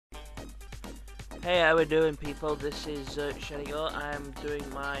Hey, how we doing, people? This is Shenigo. I'm doing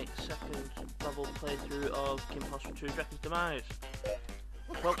my second level playthrough of Kim Possible 2 Drakken's Demise.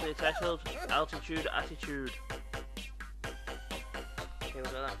 Appropriately titled Altitude Attitude. Okay, we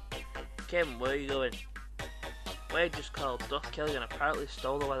got that. Kim, where are you going? Wade just called. Duff Killigan apparently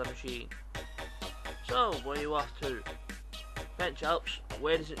stole the weather machine. So, where are you off to? Bench Alps.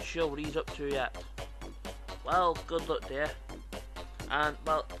 Wade isn't sure what he's up to yet. Well, good luck, dear. And,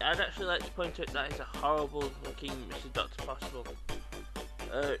 well, I'd actually like to point out that is a horrible looking Mrs. Dr. Possible.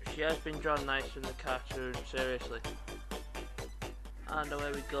 She has been drawn nicer in the cartoon, seriously. And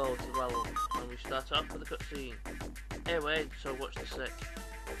away we go to the level, and we start off with a cutscene. Hey Wade, so what's the sick?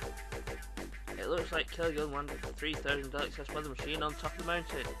 It looks like Killigan landed the 3000 access weather machine on top of the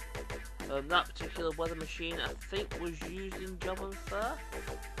mountain. That particular weather machine I think was used in Job and Fair?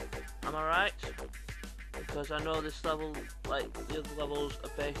 Am I right? Because I know this level, like the other levels,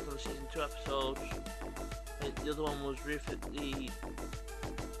 are based on the season 2 episodes. I think the other one was I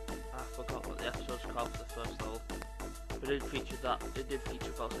forgot what the episode's called for the first level. But it did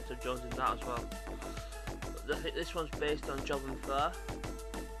feature Falsetto Jones in that as well. But I think this one's based on Job and Fair.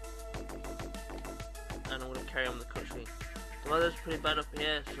 And I'm going to carry on with the cutscene. The weather's pretty bad up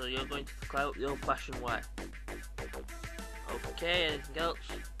here, so you're going to fly up the old fashioned way. Okay, anything else?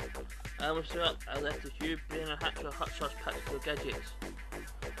 I left a few being a hatch or hot sauce packs for gadgets.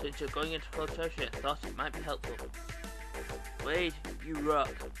 Since you're going into flotation, I thought it might be helpful. Wade, you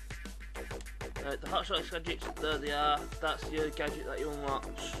rock. The hot sauce gadgets, there they are. That's the gadget that you unlock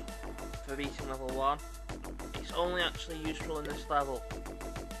for beating level 1. It's only actually useful in this level.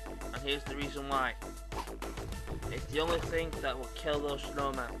 And here's the reason why. It's the only thing that will kill those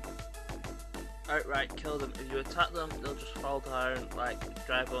snowmen. Outright kill them. If you attack them, they'll just fall down like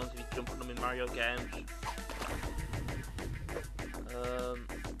dry bones if you jump on them in Mario games.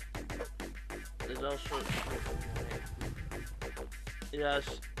 There's also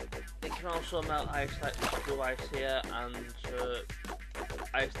it can also melt ice like this blue ice here, and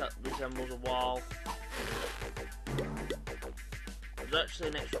ice that resembles a wall. There's actually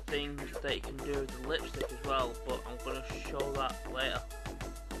an extra thing that you can do with the lipstick as well, but I'm going to show that later.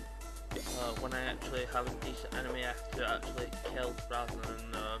 When I actually have a decent enemy I have to actually kill rather than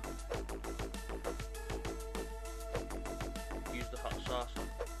use the hot sauce. So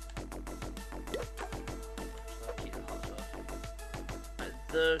I keep the hot sauce. Right,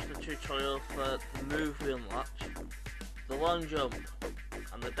 there's the tutorial for the move we unlocked. The long jump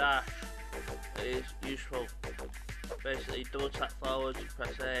and the dash is useful. Basically double tap forwards,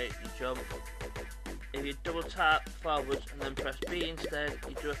 press A, you jump. If you double tap forwards and then press B instead,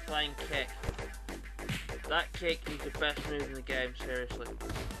 you do a flying kick. That kick is the best move in the game, seriously.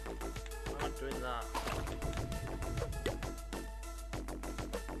 Why am I doing that?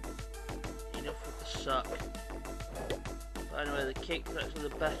 Enough with the suck. But anyway, the kick is actually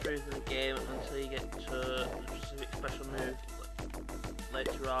the best move in the game until you get to the specific special move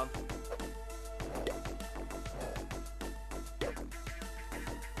later on.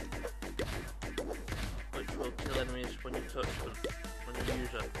 Will kill enemies when you touch them, when you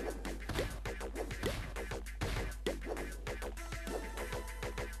use it.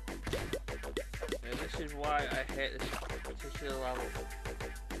 And this is why I hate this particular level.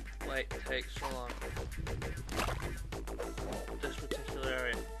 Why it takes so long. This particular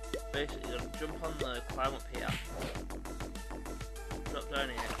area. Basically, you're going to jump on the climb up here. Drop down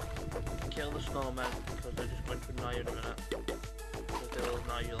here. Kill the snowmen because they're just going to annoy you in a minute. Because they will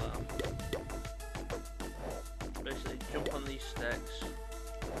annoy you later. Basically jump on these sticks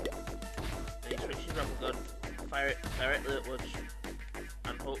and you switch your grapple gun, fire it directly upwards,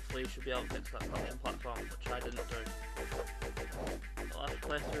 and hopefully you should be able to get to that function platform, which I didn't do. The last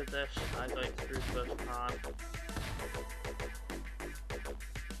playthrough of this, I got it through first time.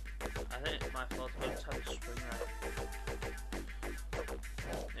 I think it's my fault I got 10 spring right.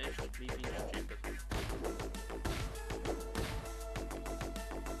 It's just me being stupid.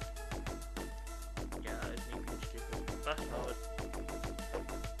 Fast forward.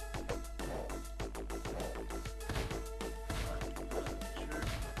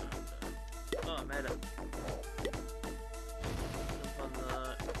 Oh, I made it. Jump on the...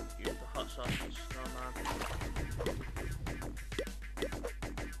 use the hot sauce and snowman.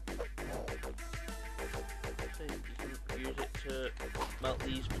 So you can use it to melt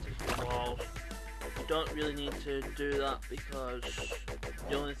these particular walls. You don't really need to do that because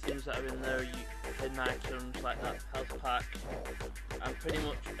the only things that are in there are hidden items like that health pack, and pretty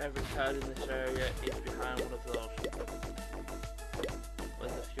much every card in this area is behind one of those,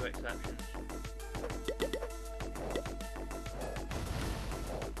 with a few exceptions.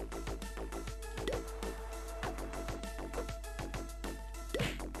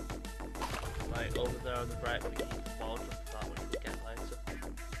 over there on the right, but you need to wall jump for that, which we'll get later.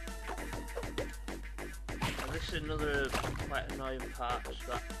 And this is another quite annoying part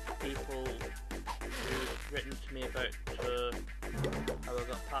that people who've written to me about how I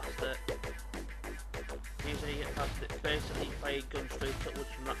got past it. Usually you get past it, basically you fire gun straight upwards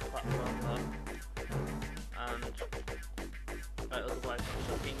from that platform there, and otherwise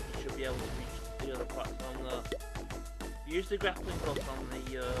I think you should be able to reach the other platform there. Use the grappling hook on the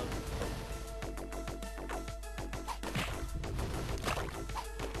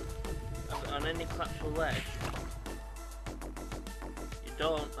on any collapsible ledge. You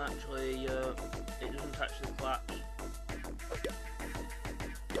don't actually, it doesn't actually collapse.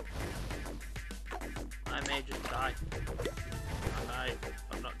 I may just die.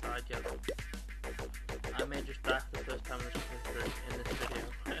 I've not died yet. I may just die for the first time in this video.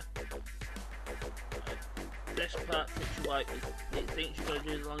 This part takes you out, it thinks you've got to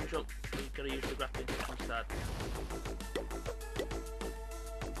do the long jump, but you've got to use the grappling hook instead.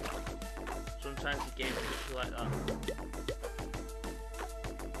 Sometimes the game treats you like that.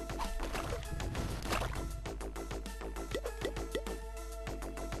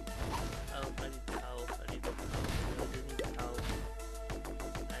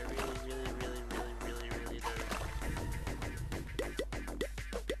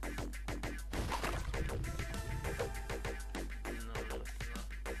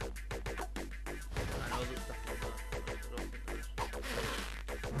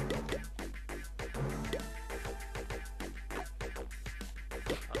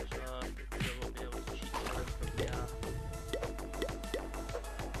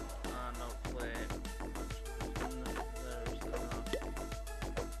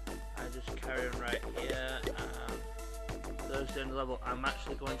 Right here, there's the end level. I'm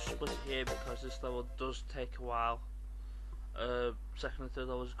actually going to split it here because this level does take a while. Second and third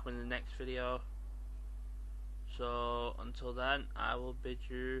levels are coming in the next video. So until then, I will bid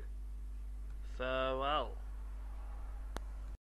you farewell.